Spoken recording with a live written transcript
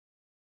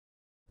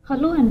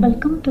Hello and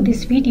welcome to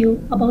this video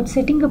about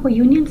setting up a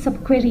union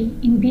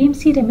subquery in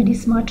BMC Remedy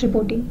Smart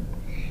Reporting.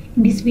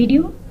 In this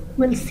video,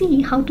 we'll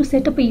see how to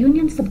set up a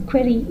union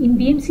subquery in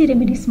BMC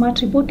Remedy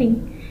Smart Reporting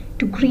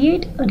to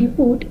create a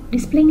report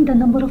displaying the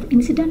number of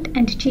incident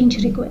and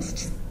change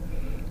requests.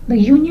 The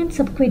union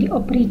subquery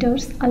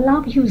operators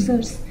allow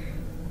users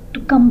to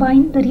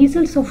combine the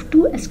results of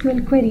two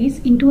SQL queries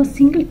into a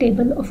single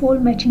table of all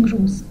matching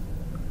rows.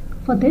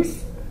 For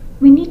this,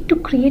 we need to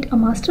create a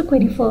master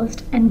query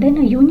first and then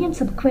a union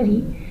subquery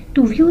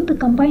to view the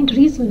combined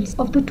results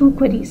of the two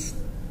queries.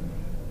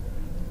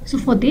 So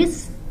for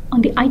this,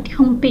 on the IT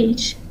home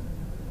page,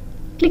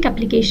 click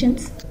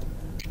Applications,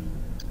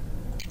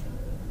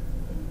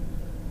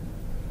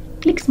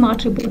 click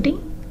Smart Reporting,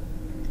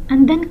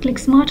 and then click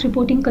Smart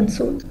Reporting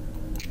Console.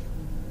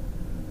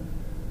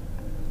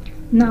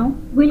 Now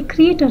we'll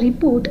create a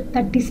report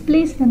that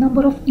displays the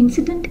number of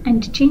incident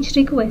and change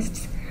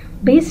requests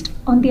based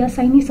on the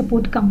assignee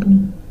support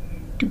company.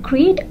 To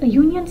create a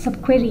union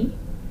subquery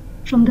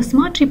from the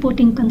Smart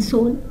Reporting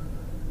console,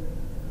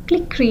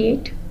 click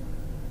Create,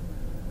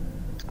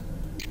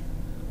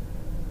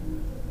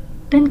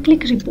 then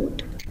click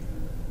Report.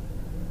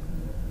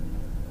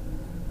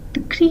 The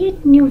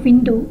Create New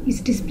window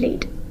is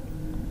displayed.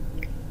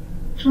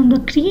 From the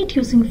Create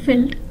Using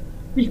field,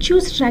 we'll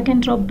choose Drag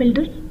and Drop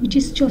Builder, which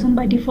is chosen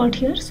by default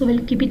here, so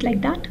we'll keep it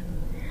like that.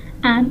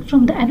 And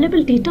from the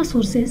available data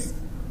sources,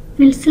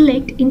 we'll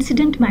select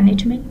Incident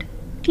Management.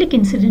 Click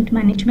Incident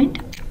Management.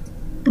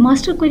 The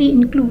master query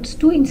includes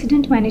two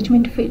incident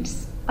management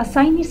fields,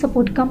 assignee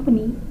support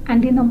company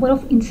and the number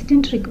of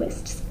incident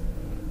requests.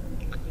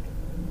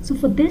 So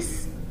for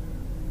this,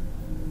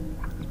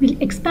 we'll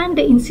expand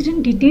the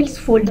incident details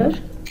folder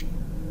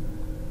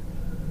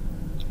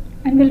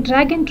and we'll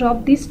drag and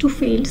drop these two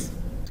fields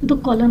to the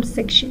columns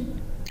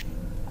section.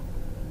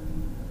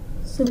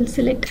 So we'll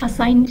select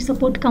assignee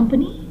support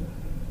company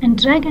and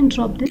drag and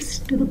drop this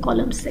to the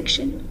columns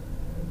section.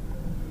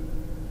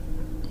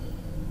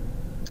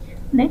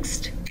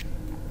 Next,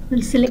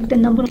 we'll select the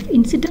number of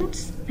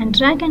incidents and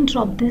drag and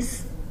drop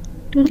this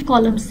to the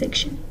columns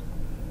section.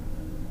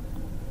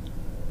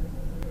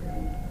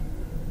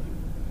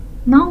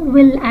 Now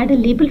we'll add a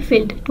label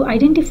field to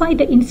identify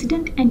the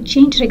incident and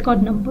change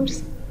record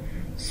numbers.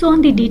 So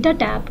on the Data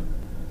tab,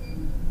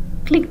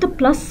 click the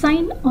plus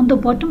sign on the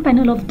bottom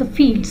panel of the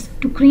fields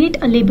to create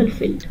a label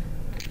field.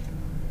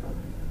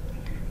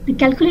 The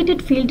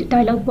Calculated Field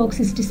dialog box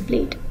is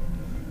displayed.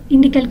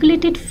 In the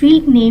Calculated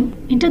Field name,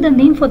 enter the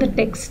name for the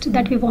text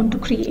that we want to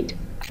create.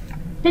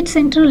 Let's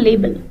enter a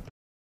label.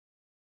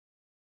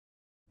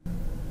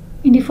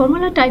 In the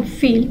Formula Type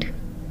field,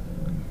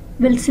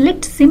 we'll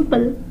select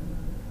Simple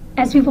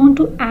as we want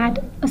to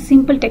add a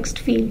simple text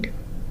field.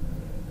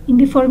 In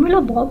the Formula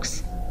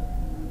box,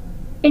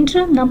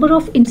 enter number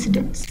of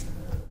incidents.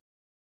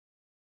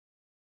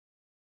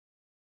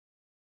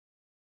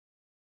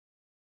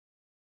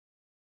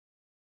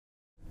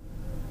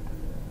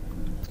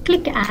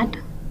 Click Add,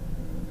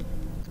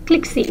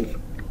 click Save.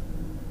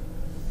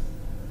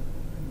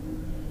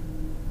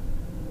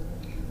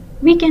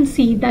 We can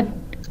see that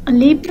a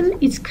label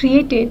is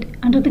created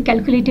under the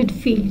calculated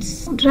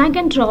fields. Drag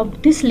and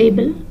drop this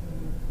label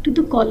to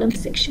the column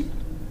section.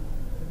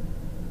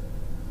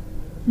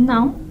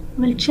 Now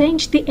we'll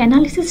change the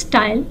analysis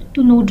style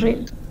to no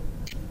drill.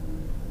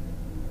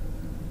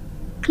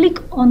 Click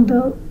on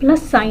the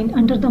plus sign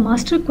under the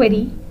master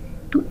query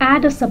to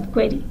add a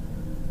subquery.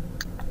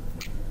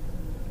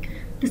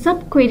 The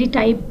subquery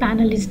type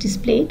panel is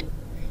displayed.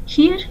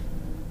 Here,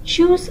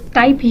 choose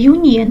Type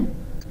Union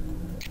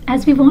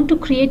as we want to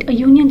create a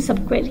union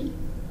subquery.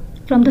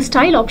 From the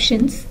style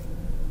options,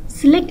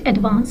 select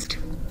Advanced,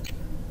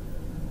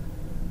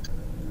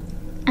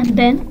 and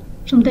then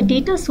from the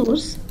data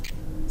source,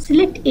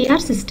 select AR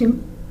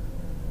System,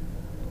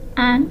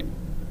 and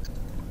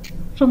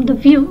from the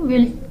view,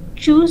 we'll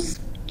choose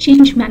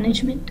Change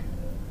Management.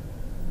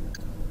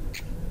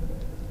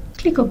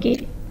 Click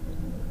OK.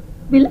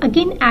 We'll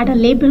again add a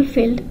label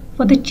field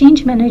for the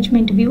change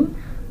management view,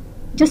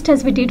 just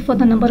as we did for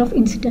the number of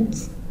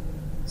incidents.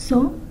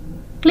 So,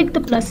 click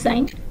the plus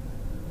sign.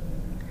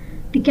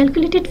 The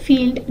Calculated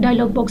Field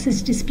dialog box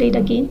is displayed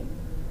again.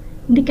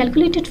 In the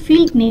Calculated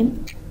Field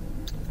name,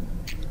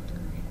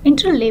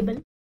 enter a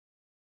label.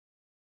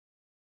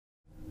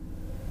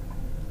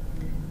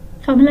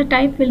 Formula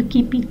type will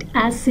keep it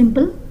as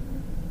simple.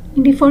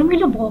 In the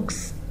formula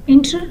box,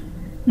 enter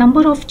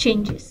number of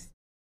changes.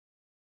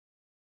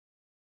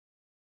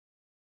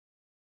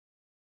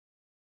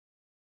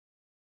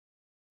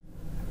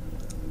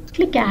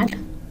 Click Add,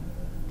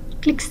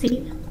 click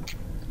Save.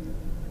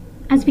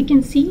 As we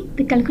can see,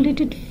 the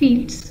calculated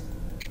fields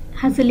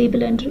has a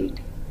label under it.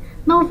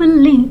 Now we'll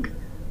link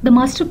the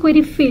master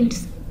query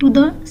fields to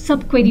the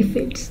subquery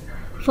fields.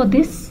 For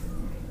this,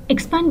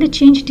 expand the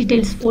change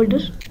details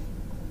folder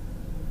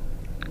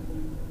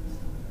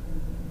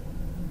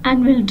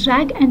and we'll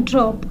drag and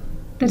drop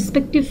the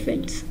respective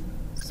fields.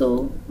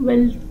 So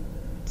we'll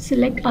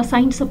select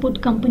Assigned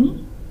Support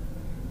Company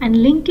and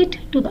link it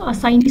to the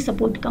assignee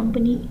support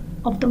company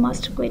of the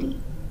master query.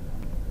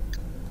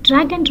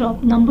 drag and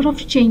drop number of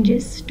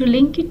changes to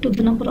link it to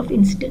the number of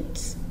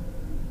incidents.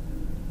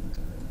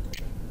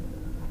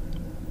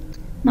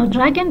 Now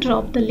drag and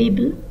drop the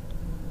label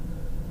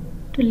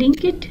to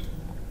link it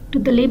to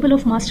the label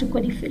of master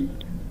query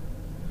field.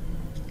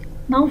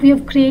 Now we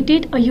have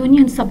created a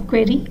union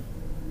subquery.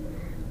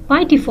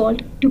 By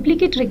default,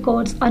 duplicate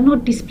records are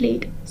not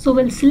displayed, so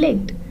we'll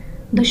select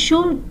the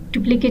Show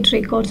Duplicate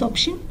Records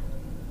option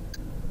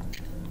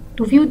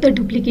to view the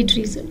duplicate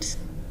results.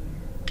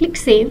 Click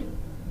Save.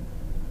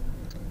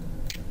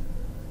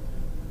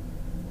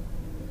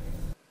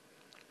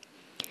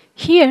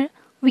 Here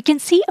we can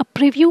see a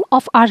preview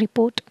of our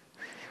report.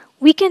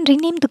 We can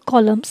rename the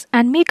columns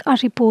and make our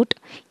report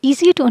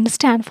easier to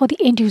understand for the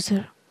end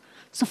user.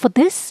 So for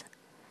this,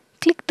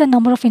 click the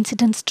Number of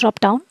Incidents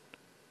drop-down,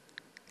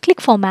 click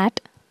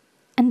Format,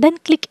 and then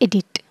click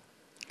Edit.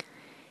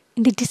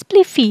 In the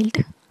Display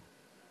field,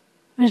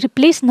 we'll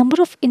replace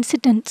Number of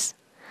Incidents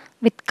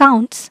with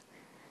Counts,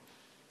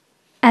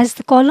 as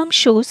the column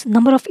shows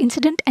number of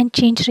incident and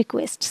change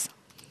requests.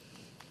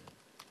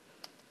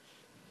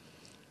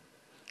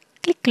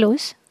 Click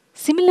Close.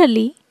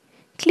 Similarly,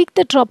 click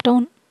the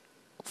drop-down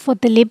for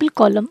the label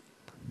column,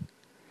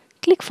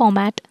 click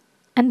Format,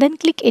 and then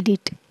click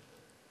Edit.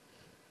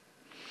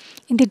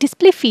 In the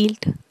Display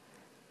field,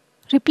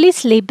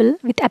 replace Label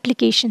with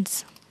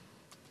Applications.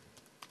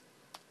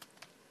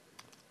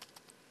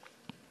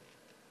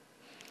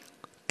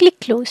 Click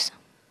Close.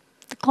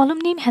 The column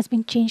name has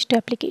been changed to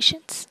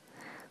Applications.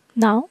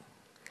 Now,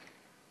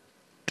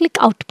 click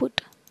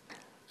Output.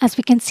 As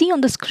we can see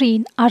on the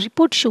screen, our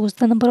report shows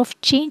the number of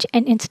change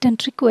and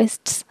incident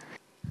requests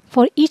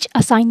for each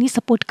assignee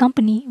support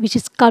company, which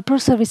is Culpro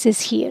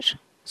Services here.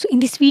 So in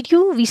this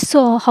video, we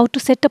saw how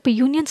to set up a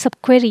union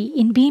subquery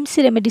in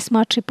BMC Remedy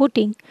Smart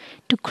Reporting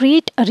to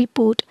create a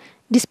report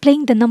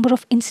displaying the number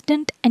of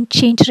incident and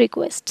change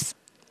requests.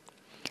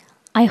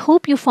 I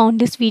hope you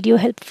found this video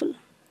helpful.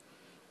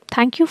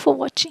 Thank you for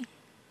watching.